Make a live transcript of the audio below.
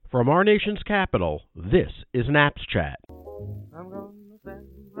From our nation's capital, this is Naps Chat. I'm gonna sit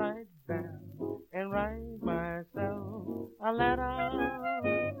right down and write myself a letter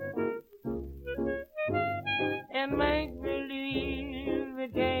and make believe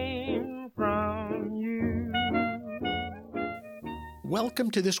it came from you.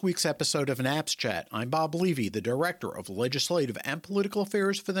 Welcome to this week's episode of Naps Chat. I'm Bob Levy, the Director of Legislative and Political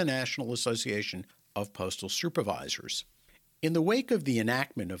Affairs for the National Association of Postal Supervisors. In the wake of the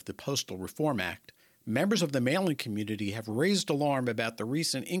enactment of the Postal Reform Act, members of the mailing community have raised alarm about the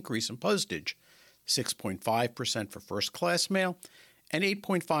recent increase in postage, 6.5% for first-class mail and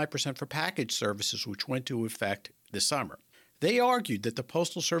 8.5% for package services, which went into effect this summer. They argued that the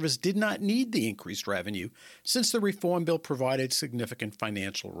Postal Service did not need the increased revenue since the reform bill provided significant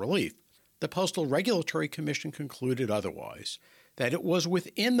financial relief. The Postal Regulatory Commission concluded otherwise, that it was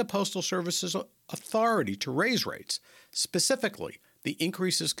within the Postal Service's authority to raise rates. Specifically, the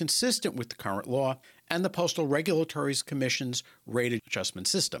increase is consistent with the current law and the Postal Regulatory Commission's rate adjustment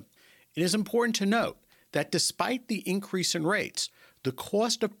system. It is important to note that despite the increase in rates, the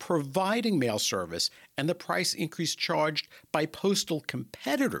cost of providing mail service and the price increase charged by postal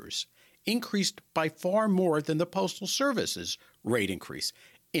competitors increased by far more than the Postal Service's rate increase.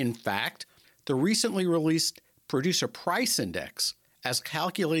 In fact, the recently released Producer Price Index, as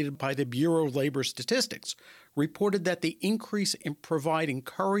calculated by the Bureau of Labor Statistics, reported that the increase in providing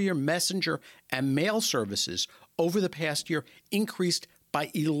courier, messenger, and mail services over the past year increased by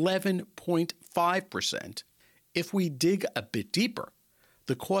 11.5%. If we dig a bit deeper,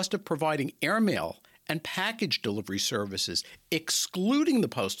 the cost of providing airmail and package delivery services, excluding the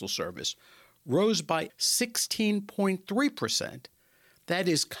Postal Service, rose by 16.3%. That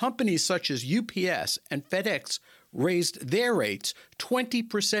is, companies such as UPS and FedEx raised their rates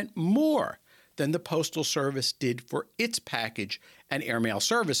 20% more than the Postal Service did for its package and airmail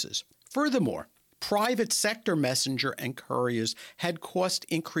services. Furthermore, private sector messenger and couriers had cost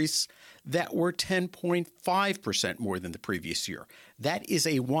increases that were 10.5% more than the previous year. That is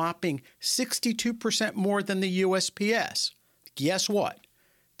a whopping 62% more than the USPS. Guess what?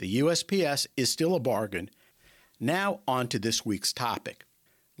 The USPS is still a bargain. Now on to this week's topic.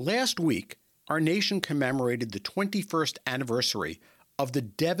 Last week, our nation commemorated the 21st anniversary of the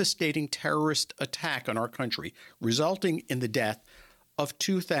devastating terrorist attack on our country, resulting in the death of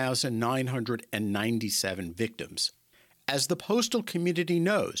 2,997 victims. As the postal community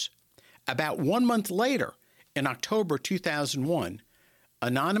knows, about 1 month later, in October 2001,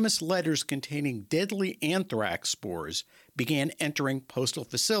 anonymous letters containing deadly anthrax spores began entering postal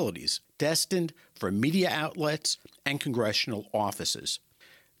facilities destined for media outlets and congressional offices.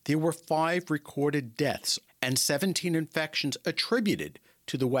 There were 5 recorded deaths and 17 infections attributed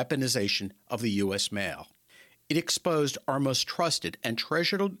to the weaponization of the U.S. mail. It exposed our most trusted and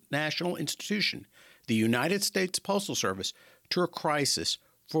treasured national institution, the United States Postal Service, to a crisis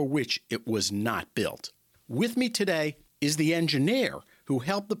for which it was not built. With me today is the engineer who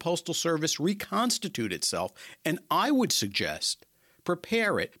helped the Postal Service reconstitute itself, and I would suggest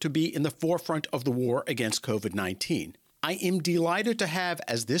prepare it to be in the forefront of the war against COVID-19. I am delighted to have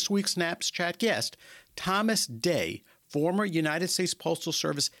as this week's Naps Chat guest, Thomas Day, former United States Postal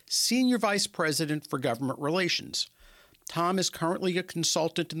Service Senior Vice President for Government Relations. Tom is currently a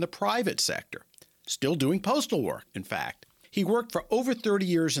consultant in the private sector, still doing postal work, in fact. He worked for over 30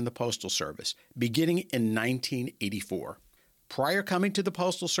 years in the Postal Service, beginning in 1984. Prior coming to the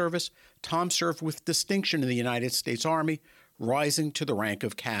Postal Service, Tom served with distinction in the United States Army, rising to the rank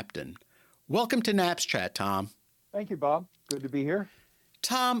of captain. Welcome to Naps Chat, Tom. Thank you, Bob. Good to be here.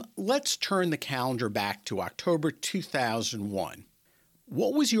 Tom, let's turn the calendar back to October 2001.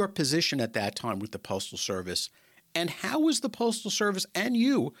 What was your position at that time with the Postal Service, and how was the Postal Service and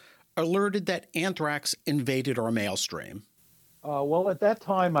you alerted that anthrax invaded our mail stream? Well, at that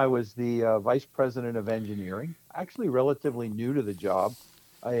time, I was the Vice President of Engineering, actually relatively new to the job.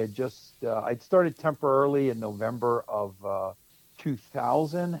 I'd started temporarily in November of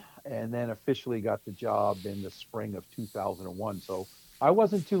 2000, and then officially got the job in the spring of 2001. So I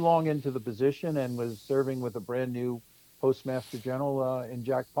wasn't too long into the position and was serving with a brand new Postmaster General in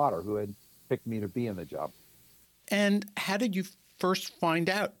Jack Potter, who had picked me to be in the job. And how did you first find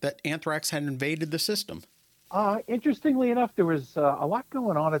out that anthrax had invaded the system? Interestingly enough, there was a lot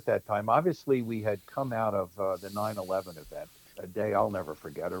going on at that time. Obviously, we had come out of the 9/11 event, a day I'll never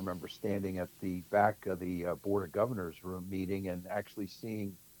forget. I remember standing at the back of the Board of Governors room meeting and actually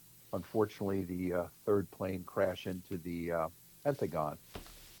seeing, unfortunately, the third plane crash into the Pentagon.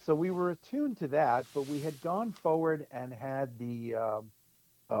 So we were attuned to that, but we had gone forward and had the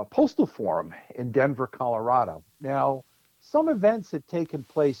Postal Forum in Denver, Colorado. Now, Some events had taken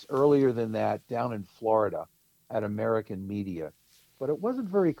place earlier than that down in Florida at American Media, but it wasn't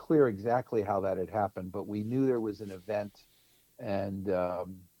very clear exactly how that had happened. But we knew there was an event, and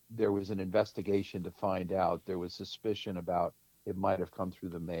there was an investigation to find out. There was suspicion about it might have come through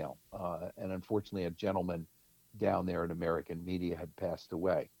the mail. And unfortunately, a gentleman down there at American Media had passed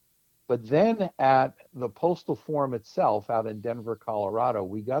away. But then at the Postal Forum itself out in Denver, Colorado,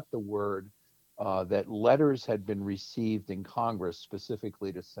 we got the word that letters had been received in Congress,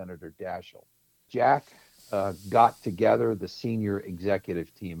 specifically to Senator Daschle. Jack got together the senior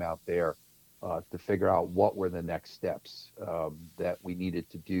executive team out there to figure out what were the next steps that we needed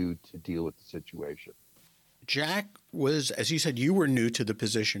to do to deal with the situation. Jack was, as you said, you were new to the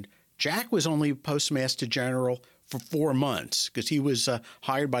position. Jack was only Postmaster General for 4 months because he was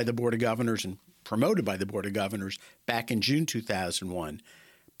hired by the Board of Governors and promoted by the Board of Governors back in June 2001.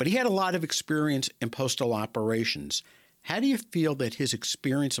 But he had a lot of experience in postal operations. How do you feel that his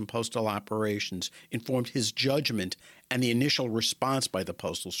experience in postal operations informed his judgment and the initial response by the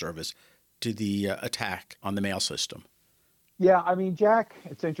Postal Service to the attack on the mail system? Yeah, I mean, Jack,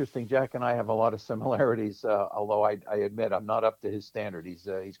 it's interesting. Jack and I have a lot of similarities, although I admit I'm not up to his standard.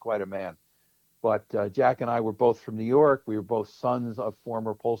 He's quite a man. But Jack and I were both from New York. We were both sons of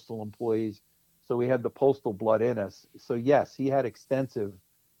former postal employees. So we had the postal blood in us. So yes, he had extensive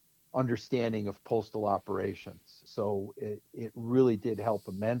understanding of postal operations. So it really did help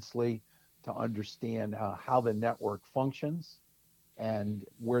immensely to understand how the network functions and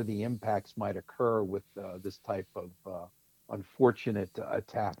where the impacts might occur with this type of unfortunate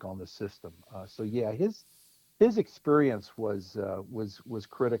attack on the system. So yeah, his experience was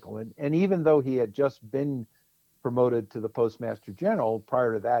critical. And even though he had just been promoted to the Postmaster General,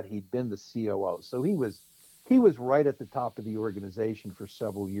 prior to that, he'd been the COO. So he was right at the top of the organization for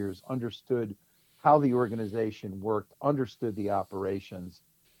several years, understood how the organization worked, understood the operations,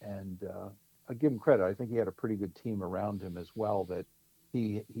 and I give him credit. I think he had a pretty good team around him as well that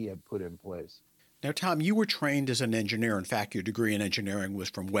he had put in place. Now, Tom, you were trained as an engineer. In fact, your degree in engineering was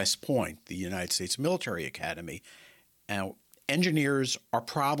from West Point, the United States Military Academy. Now, engineers are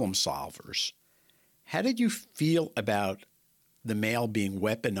problem solvers. How did you feel about the mail being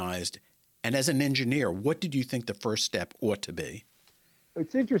weaponized? And as an engineer, what did you think the first step ought to be?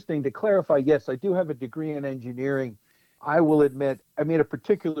 It's interesting to clarify. Yes, I do have a degree in engineering. I will admit I made a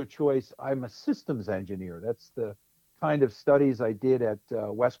particular choice. I'm a systems engineer. That's the kind of studies I did at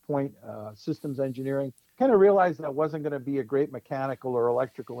West Point, systems engineering. Kind of realized I wasn't going to be a great mechanical or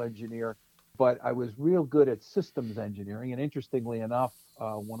electrical engineer, but I was real good at systems engineering. And interestingly enough,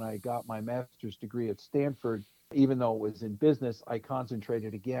 when I got my master's degree at Stanford, even though it was in business, I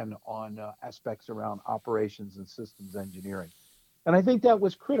concentrated again on aspects around operations and systems engineering. And I think that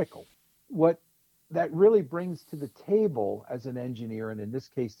was critical. What that really brings to the table as an engineer, and in this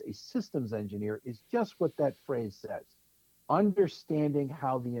case, a systems engineer, is just what that phrase says: understanding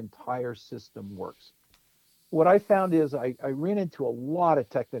how the entire system works. What I found is I ran into a lot of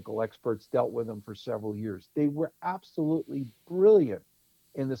technical experts, dealt with them for several years. They were absolutely brilliant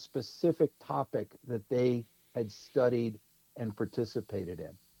in the specific topic that they had studied and participated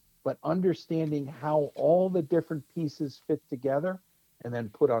in. But understanding how all the different pieces fit together, and then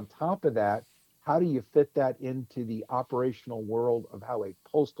put on top of that, how do you fit that into the operational world of how a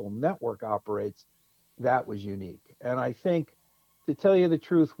postal network operates? That was unique. And I think, to tell you the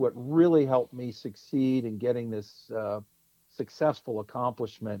truth, what really helped me succeed in getting this successful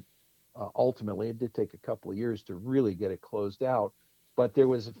accomplishment, ultimately, it did take a couple of years to really get it closed out, but there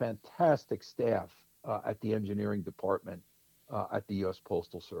was a fantastic staff at the engineering department at the U.S.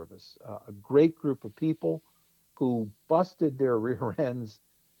 Postal Service. A great group of people who busted their rear ends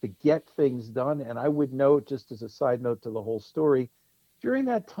to get things done. And I would note, just as a side note to the whole story, during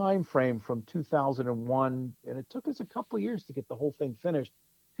that time frame from 2001, and it took us a couple of years to get the whole thing finished,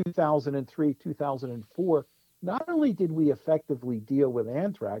 2003, 2004, not only did we effectively deal with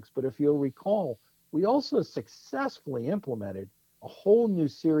anthrax, but if you'll recall, we also successfully implemented a whole new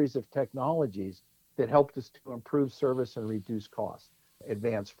series of technologies that helped us to improve service and reduce costs.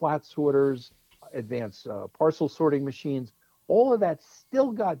 Advanced flat sorters, advanced parcel sorting machines, all of that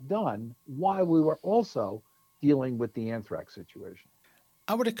still got done while we were also dealing with the anthrax situation.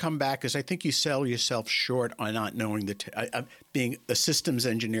 I would have come back because I think you sell yourself short on not knowing being a systems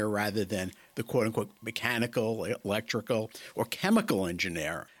engineer rather than the quote-unquote mechanical, electrical, or chemical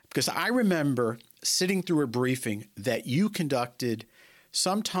engineer. Because I remember sitting through a briefing that you conducted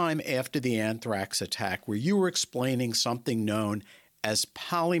sometime after the anthrax attack where you were explaining something known as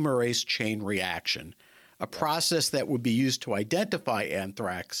polymerase chain reaction, a process that would be used to identify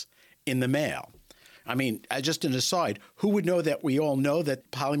anthrax in the mail. I mean, just an aside, who would know that we all know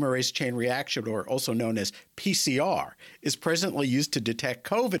that polymerase chain reaction, or also known as PCR, is presently used to detect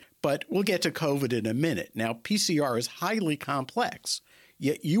COVID, but we'll get to COVID in a minute. Now, PCR is highly complex,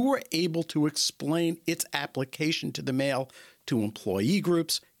 yet you were able to explain its application to the mail to employee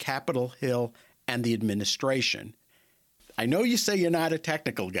groups, Capitol Hill, and the administration. I know you say you're not a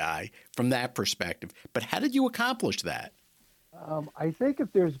technical guy from that perspective, but how did you accomplish that? I think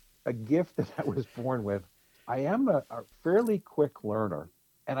if there's a gift that I was born with, I am a fairly quick learner.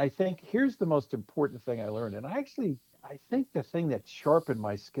 And I think here's the most important thing I learned. And I think the thing that sharpened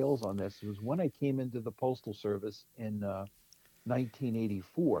my skills on this was when I came into the Postal Service in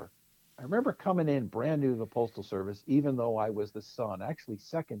 1984. I remember coming in brand new to the Postal Service, even though I was the son, actually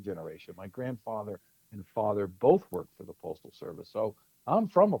second generation. My grandfather and father both worked for the Postal Service. So I'm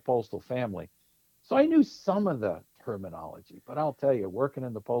from a postal family. So I knew some of the terminology, but I'll tell you, working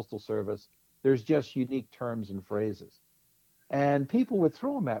in the Postal Service, there's just unique terms and phrases. And people would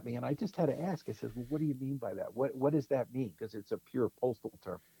throw them at me, and I just had to ask. I said, well, what do you mean by that? What does that mean? Because it's a pure postal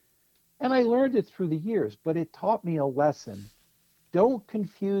term. And I learned it through the years, but it taught me a lesson. Don't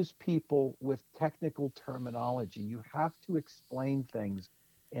confuse people with technical terminology. You have to explain things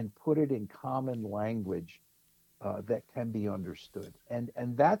and put it in common language that can be understood. And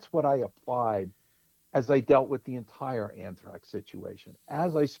that's what I applied as I dealt with the entire anthrax situation,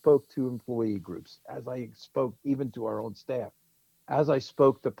 as I spoke to employee groups, as I spoke even to our own staff, as I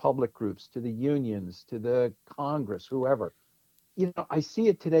spoke to public groups, to the unions, to the Congress, whoever. You know, I see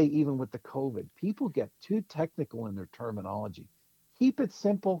it today even with the COVID. People get too technical in their terminology. Keep it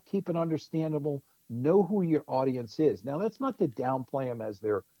simple, keep it understandable, know who your audience is. Now, that's not to downplay them as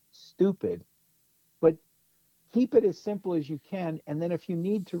they're stupid, but keep it as simple as you can. And then if you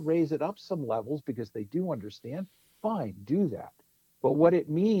need to raise it up some levels because they do understand, fine, do that. But what it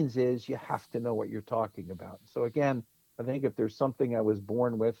means is you have to know what you're talking about. So again, I think if there's something I was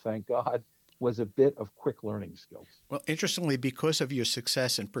born with, thank God, was a bit of quick learning skills. Well, interestingly, because of your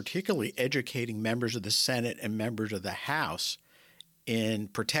success in particularly educating members of the Senate and members of the House in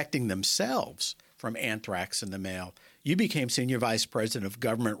protecting themselves from anthrax in the mail, you became Senior Vice President of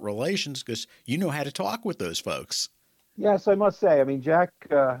Government Relations because you know how to talk with those folks. Yes, I must say. I mean, Jack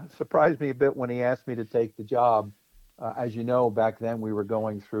surprised me a bit when he asked me to take the job. As you know, back then we were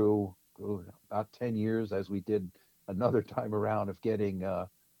going through about 10 years, as we did another time around, of getting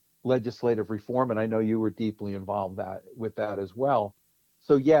legislative reform. And I know you were deeply involved with that as well.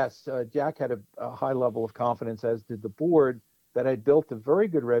 So yes, Jack had a high level of confidence, as did the board, that I'd built a very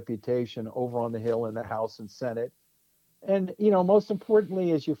good reputation over on the Hill in the House and Senate. And, you know, most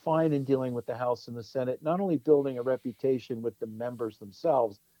importantly, as you find in dealing with the House and the Senate, not only building a reputation with the members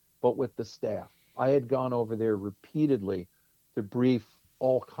themselves, but with the staff. I had gone over there repeatedly to brief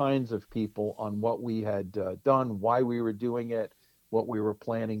all kinds of people on what we had done, why we were doing it, what we were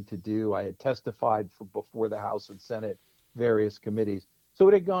planning to do. I had testified before the House and Senate, various committees. So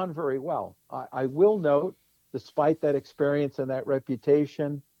it had gone very well. I will note, despite that experience and that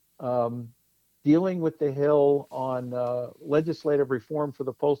reputation, dealing with the Hill on legislative reform for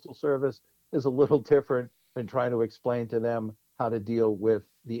the Postal Service is a little different than trying to explain to them how to deal with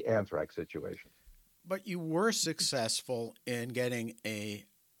the anthrax situation. But you were successful in getting a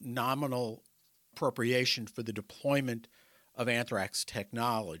nominal appropriation for the deployment of anthrax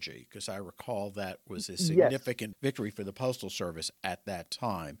technology, because I recall that was a significant victory for the Postal Service at that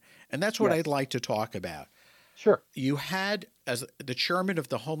time. And that's what I'd like to talk about. Sure. You had, as the chairman of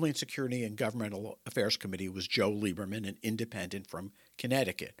the Homeland Security and Governmental Affairs Committee was Joe Lieberman, an independent from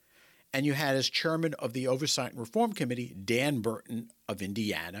Connecticut. And you had as chairman of the Oversight and Reform Committee, Dan Burton of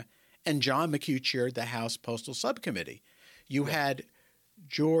Indiana, and John McHugh chaired the House Postal Subcommittee. You had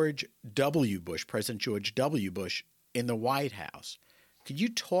George W. Bush, President George W. Bush, in the White House. Could you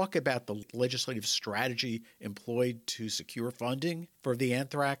talk about the legislative strategy employed to secure funding for the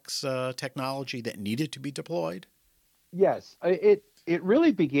anthrax technology that needed to be deployed? Yes, it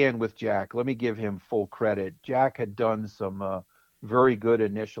really began with Jack. Let me give him full credit. Jack had done some very good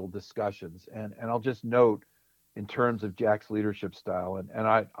initial discussions. And I'll just note, in terms of Jack's leadership style,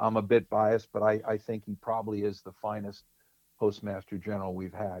 and I'm a bit biased, but I think he probably is the finest Postmaster General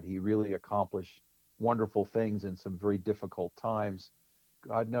we've had. He really accomplished wonderful things in some very difficult times.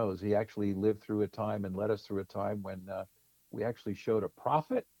 God knows, he actually lived through a time and led us through a time when we actually showed a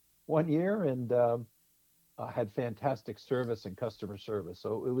profit one year and had fantastic service and customer service.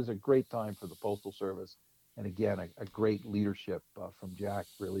 So it was a great time for the Postal Service. And again, a great leadership from Jack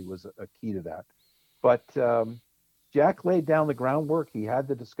really was a key to that. But Jack laid down the groundwork. He had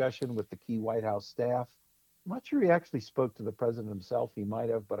the discussion with the key White House staff. I'm not sure he actually spoke to the president himself. He might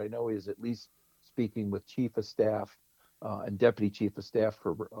have, but I know he has at least speaking with Chief of Staff and Deputy Chief of Staff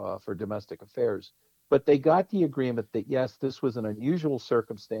for Domestic Affairs. But they got the agreement that, yes, this was an unusual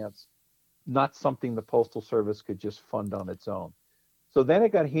circumstance, not something the Postal Service could just fund on its own. So then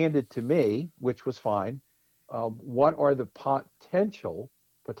it got handed to me, which was fine. What are the potential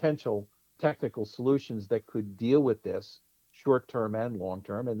technical solutions that could deal with this short-term and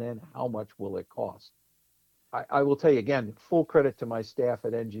long-term, and then how much will it cost? I will tell you again, full credit to my staff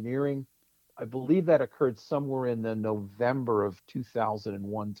at engineering. I believe that occurred somewhere in the November of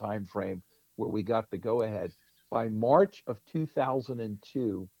 2001 timeframe where we got the go-ahead. By March of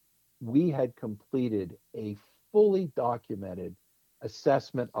 2002, we had completed a fully documented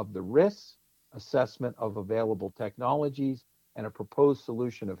assessment of the risks, assessment of available technologies, and a proposed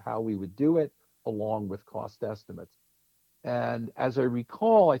solution of how we would do it, along with cost estimates. And as I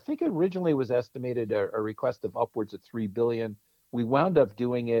recall, I think originally was estimated a request of upwards of $3 billion. We wound up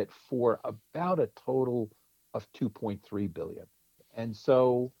doing it for about a total of $2.3 billion. And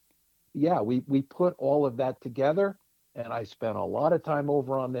so, yeah, we put all of that together, and I spent a lot of time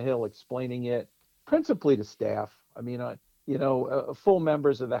over on the Hill explaining it, principally to staff. I mean, full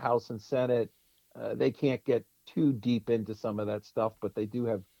members of the House and Senate, they can't get too deep into some of that stuff, but they do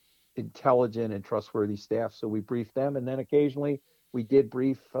have intelligent and trustworthy staff. So we briefed them, and then occasionally we did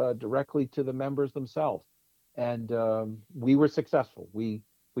brief directly to the members themselves. And we were successful. We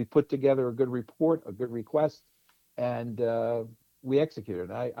put together a good report, a good request, and we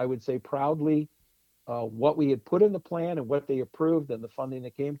executed. I would say proudly what we had put in the plan and what they approved and the funding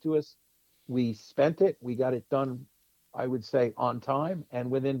that came to us, we spent it. We got it done, I would say, on time and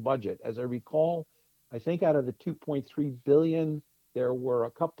within budget. As I recall, I think out of the $2.3 billion, there were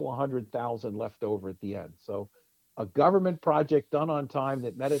a couple of 100,000 left over at the end. So a government project done on time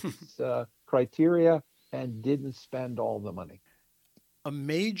that met its criteria and didn't spend all the money. A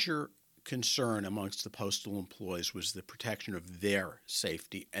major concern amongst the postal employees was the protection of their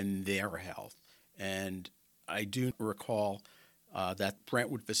safety and their health. And I do recall that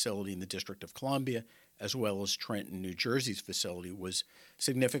Brentwood facility in the District of Columbia, as well as Trenton, New Jersey's facility, was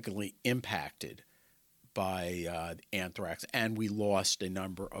significantly impacted by anthrax, and we lost a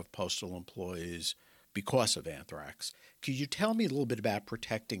number of postal employees because of anthrax. Could you tell me a little bit about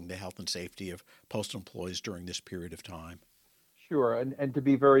protecting the health and safety of postal employees during this period of time? Sure, and to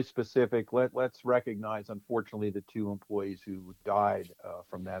be very specific, let's recognize, unfortunately, the two employees who died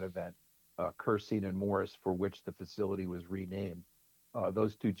from that event, Kersine and Morris, for which the facility was renamed.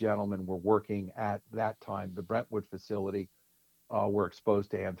 Those two gentlemen were working at that time, the Brentwood facility, were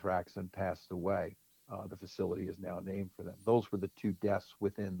exposed to anthrax and passed away. The facility is now named for them. Those were the two deaths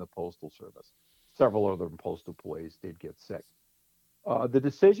within the Postal Service. Several other postal employees did get sick. The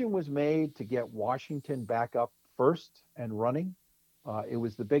decision was made to get Washington back up first and running. It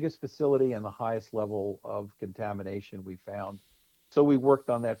was the biggest facility and the highest level of contamination we found. So we worked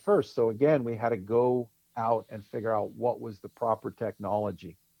on that first. So again, we had to go out and figure out what was the proper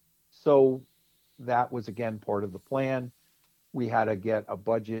technology. So that was, again, part of the plan. We had to get a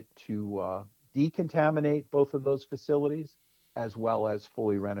budget to decontaminate both of those facilities as well as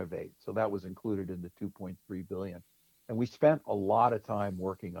fully renovate. So that was included in the $2.3 billion. And we spent a lot of time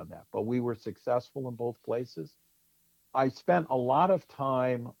working on that, but we were successful in both places. I spent a lot of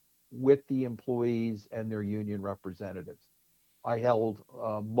time with the employees and their union representatives. I held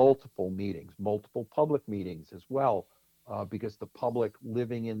multiple meetings, multiple public meetings as well, because the public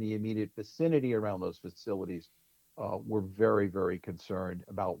living in the immediate vicinity around those facilities were very, very concerned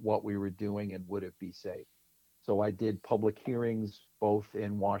about what we were doing and would it be safe. So I did public hearings both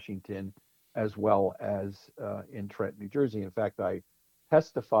in Washington as well as in Trenton, New Jersey. In fact, I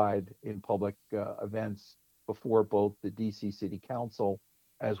testified in public events before both the DC City Council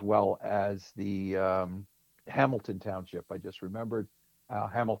as well as the Hamilton Township. I just remembered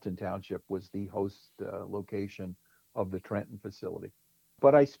Hamilton Township was the host location of the Trenton facility.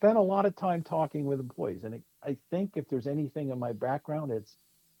 But I spent a lot of time talking with employees. And I think if there's anything in my background, it's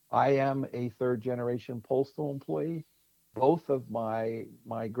I am a third generation postal employee. Both of my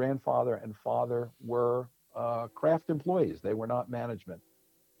grandfather and father were craft employees. They were not management.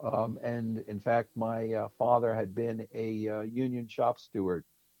 And in fact, my father had been a union shop steward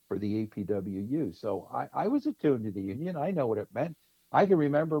for the APWU. So I was attuned to the union. I know what it meant. I can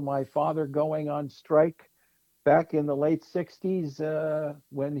remember my father going on strike back in the late 60s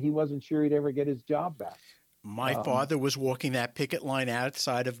when he wasn't sure he'd ever get his job back. My father was walking that picket line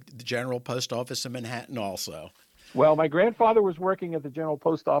outside of the General Post Office in Manhattan also. Well, my grandfather was working at the General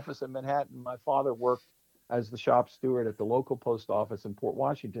Post Office in Manhattan. My father worked as the shop steward at the local post office in Port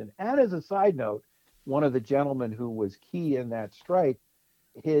Washington. And as a side note, one of the gentlemen who was key in that strike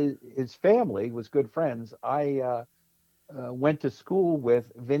his family was good friends. I went to school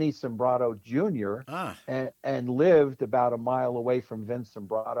with Vinnie Sombrato Jr. Ah, And lived about a mile away from Vince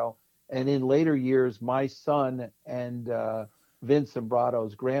Sombrato. And in later years, my son and Vince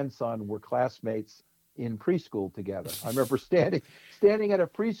Sombrato's grandson were classmates in preschool together. I remember standing at a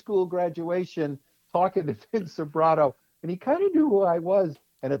preschool graduation talking to Vince Sombrato, and he kind of knew who I was.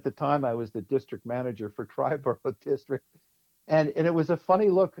 And at the time, I was the district manager for Triborough District. And it was a funny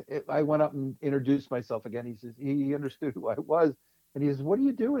look. I went up and introduced myself again. He says he understood who I was, and he says, "What are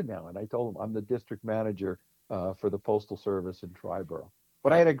you doing now?" And I told him I'm the district manager for the Postal Service in Triborough.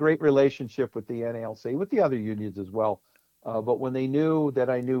 But I had a great relationship with the NALC, with the other unions as well. But when they knew that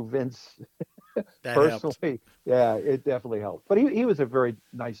I knew Vince that personally, helped. yeah, it definitely helped. But he was a very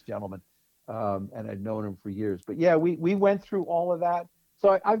nice gentleman, and I'd known him for years. But yeah, we went through all of that.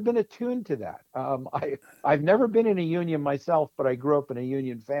 So I've been attuned to that. I've never been in a union myself, but I grew up in a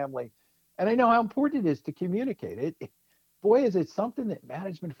union family, and I know how important it is to communicate. Boy, is it something that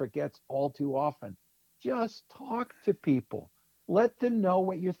management forgets all too often. Just talk to people. Let them know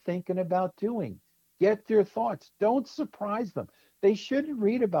what you're thinking about doing. Get their thoughts. Don't surprise them. They shouldn't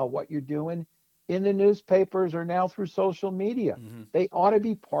read about what you're doing in the newspapers or now through social media. Mm-hmm. They ought to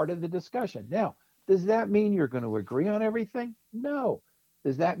be part of the discussion. Now, does that mean you're going to agree on everything? No.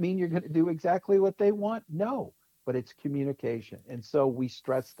 Does that mean you're going to do exactly what they want? No, but it's communication. And so we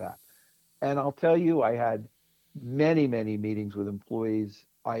stress that. And I'll tell you, I had many, many meetings with employees.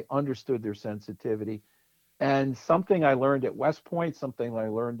 I understood their sensitivity. And something I learned at West Point, something I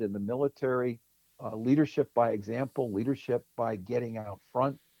learned in the military, leadership by example, leadership by getting out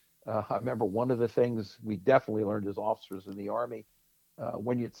front. I remember one of the things we definitely learned as officers in the Army,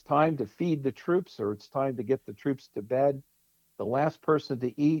 when it's time to feed the troops or it's time to get the troops to bed, the last person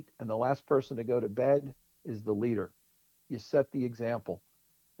to eat and the last person to go to bed is the leader. You set the example.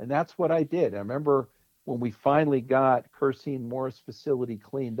 And that's what I did. I remember when we finally got Kersine Morris facility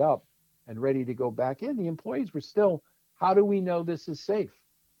cleaned up and ready to go back in, the employees were still, how do we know this is safe?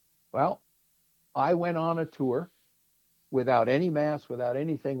 Well, I went on a tour without any mask, without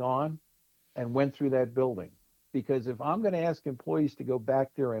anything on, and went through that building. Because if I'm going to ask employees to go back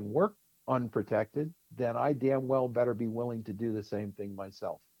there and work unprotected, then I damn well better be willing to do the same thing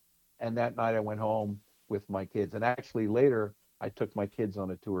myself. And that night I went home with my kids. And actually later, I took my kids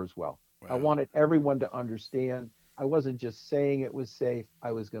on a tour as well. Wow. I wanted everyone to understand I wasn't just saying it was safe,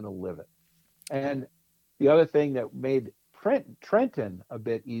 I was going to live it. And the other thing that made Trenton a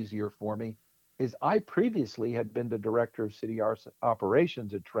bit easier for me is I previously had been the director of city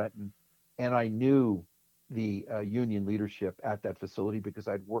operations at Trenton, and I knew the union leadership at that facility because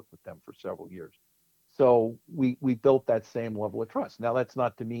I'd worked with them for several years. So we built that same level of trust. Now, that's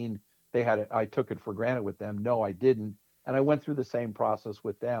not to mean they had it, I took it for granted with them. No, I didn't. And I went through the same process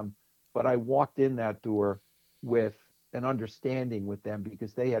with them, but I walked in that door with an understanding with them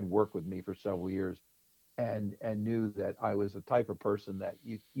because they had worked with me for several years and knew that I was the type of person that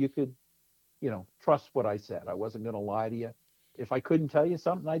you could, trust what I said. I wasn't going to lie to you. If I couldn't tell you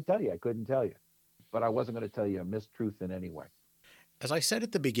something, I'd tell you I couldn't tell you, but I wasn't going to tell you a mistruth in any way. As I said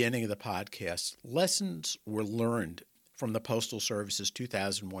at the beginning of the podcast, lessons were learned from the Postal Service's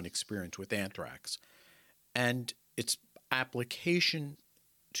 2001 experience with anthrax and its application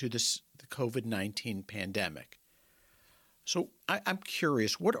to the COVID-19 pandemic. So I'm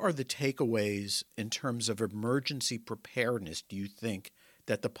curious, what are the takeaways in terms of emergency preparedness, do you think,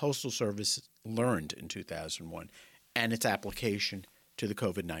 that the Postal Service learned in 2001 and its application to the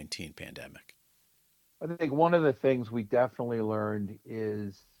COVID-19 pandemic? I think one of the things we definitely learned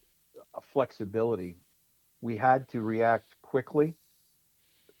is flexibility. We had to react quickly,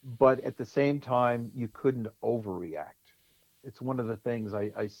 but at the same time, you couldn't overreact. It's one of the things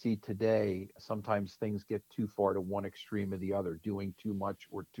I see today. Sometimes things get too far to one extreme or the other, doing too much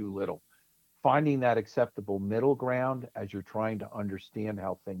or too little. Finding that acceptable middle ground as you're trying to understand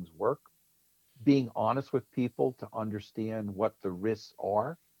how things work, being honest with people to understand what the risks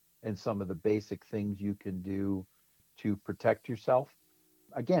are and some of the basic things you can do to protect yourself.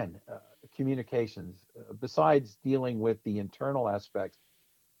 Again, communications, besides dealing with the internal aspects,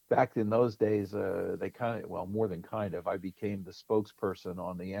 back in those days, more than I became the spokesperson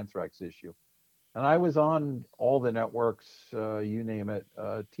on the anthrax issue. And I was on all the networks, you name it,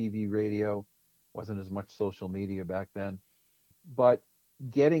 TV, radio, wasn't as much social media back then. But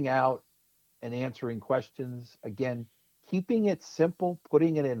getting out and answering questions, again, keeping it simple,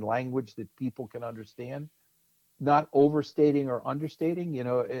 putting it in language that people can understand, not overstating or understating.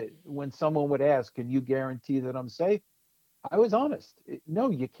 When someone would ask, can you guarantee that I'm safe? I was honest. No,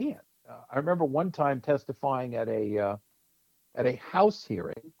 you can't. I remember one time testifying at a at a House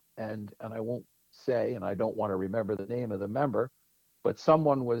hearing, and I won't say, and I don't want to remember the name of the member, but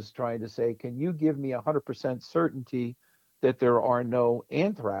someone was trying to say, can you give me 100% certainty that there are no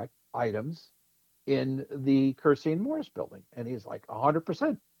anthrax items in the Kersey and Morris building? And he's like,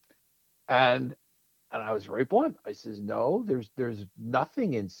 100%. And I was very blunt. I says, no, there's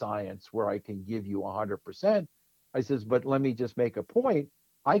nothing in science where I can give you 100%. I says, but let me just make a point.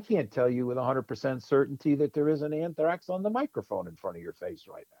 I can't tell you with 100% certainty that there isn't anthrax on the microphone in front of your face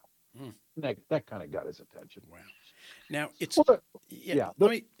right now. That kind of got his attention. Wow. Now, it's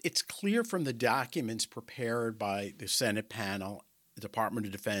it's clear from the documents prepared by the Senate panel, the Department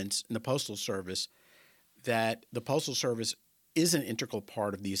of Defense, and the Postal Service that the Postal Service is an integral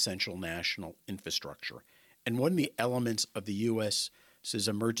part of the essential national infrastructure. And one of the elements of the U.S.'s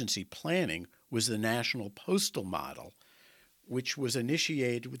emergency planning was the National Postal Model, which was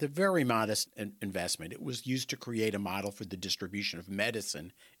initiated with a very modest investment. It was used to create a model for the distribution of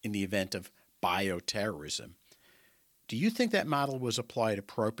medicine in the event of bioterrorism. Do you think that model was applied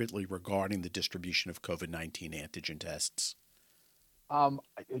appropriately regarding the distribution of COVID-19 antigen tests?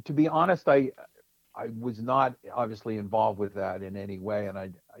 To be honest, I was not obviously involved with that in any way, and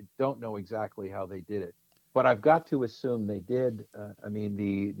I don't know exactly how they did it. But I've got to assume they did. I mean,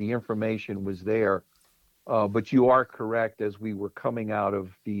 the information was there. But you are correct. As we were coming out of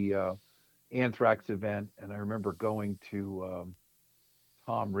the anthrax event, and I remember going to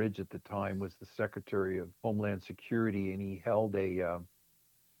Tom Ridge at the time was the Secretary of Homeland Security, and he held a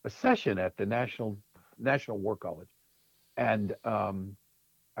session at the National War College. And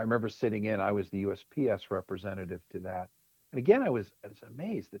I remember sitting in. I was the USPS representative to that. And again, I was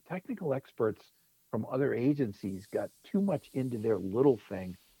amazed. The technical experts from other agencies got too much into their little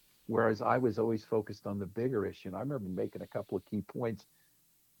thing, whereas I was always focused on the bigger issue. And I remember making a couple of key points,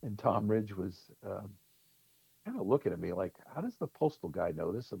 and Tom Ridge was kind of looking at me like, how does the postal guy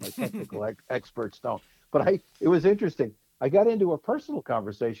know this? And my technical experts don't. But it was interesting. I got into a personal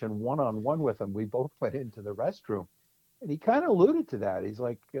conversation one-on-one with him. We both went into the restroom, and he kind of alluded to that. He's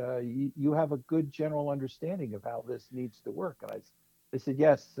like, you have a good general understanding of how this needs to work. And I said,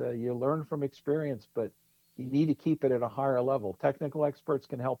 yes, you learn from experience, but you need to keep it at a higher level. Technical experts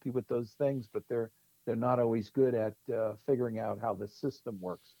can help you with those things, but they're not always good at figuring out how the system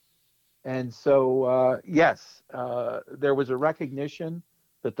works. And so, yes, there was a recognition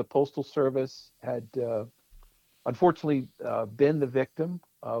that the Postal Service had unfortunately been the victim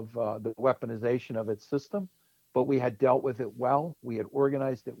of the weaponization of its system, but we had dealt with it well. We had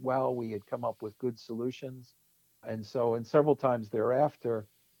organized it well. We had come up with good solutions. And so, and several times thereafter,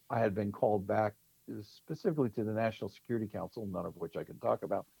 I had been called back specifically to the National Security Council, none of which I can talk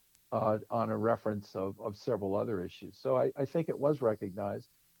about, on a reference of several other issues. So I think it was recognized.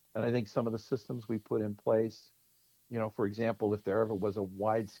 And I think some of the systems we put in place, for example, if there ever was a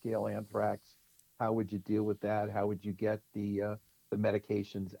wide-scale anthrax, how would you deal with that? How would you get the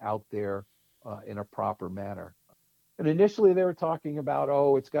medications out there in a proper manner? And initially they were talking about,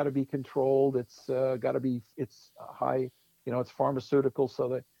 it's got to be controlled. It's got to be, it's high, it's pharmaceutical. So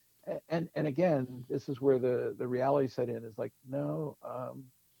that, and again, this is where the reality set in is like, no,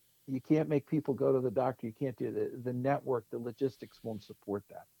 you can't make people go to the doctor. You can't do the network, the logistics won't support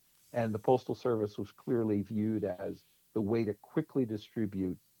that. And the Postal Service was clearly viewed as the way to quickly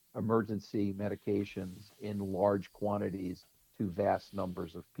distribute emergency medications in large quantities to vast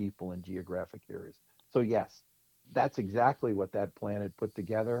numbers of people in geographic areas. So yes, that's exactly what that plan had put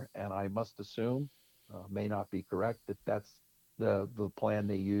together. And I must assume, may not be correct, that that's the plan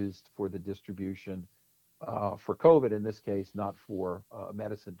they used for the distribution for COVID, in this case, not for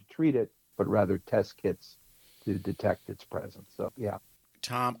medicine to treat it, but rather test kits to detect its presence. So, yeah.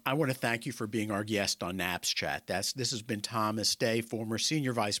 Tom, I want to thank you for being our guest on Naps Chat. This has been Tom Estay, former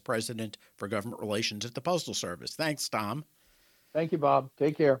Senior Vice President for Government Relations at the Postal Service. Thanks, Tom. Thank you, Bob.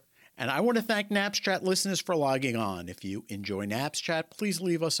 Take care. And I want to thank Naps Chat listeners for logging on. If you enjoy Naps Chat, please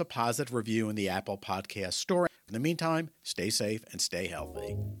leave us a positive review in the Apple Podcast Store. In the meantime, stay safe and stay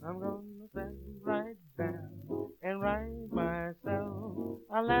healthy. I'm going to sit right down and write myself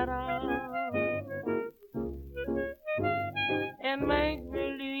a letter.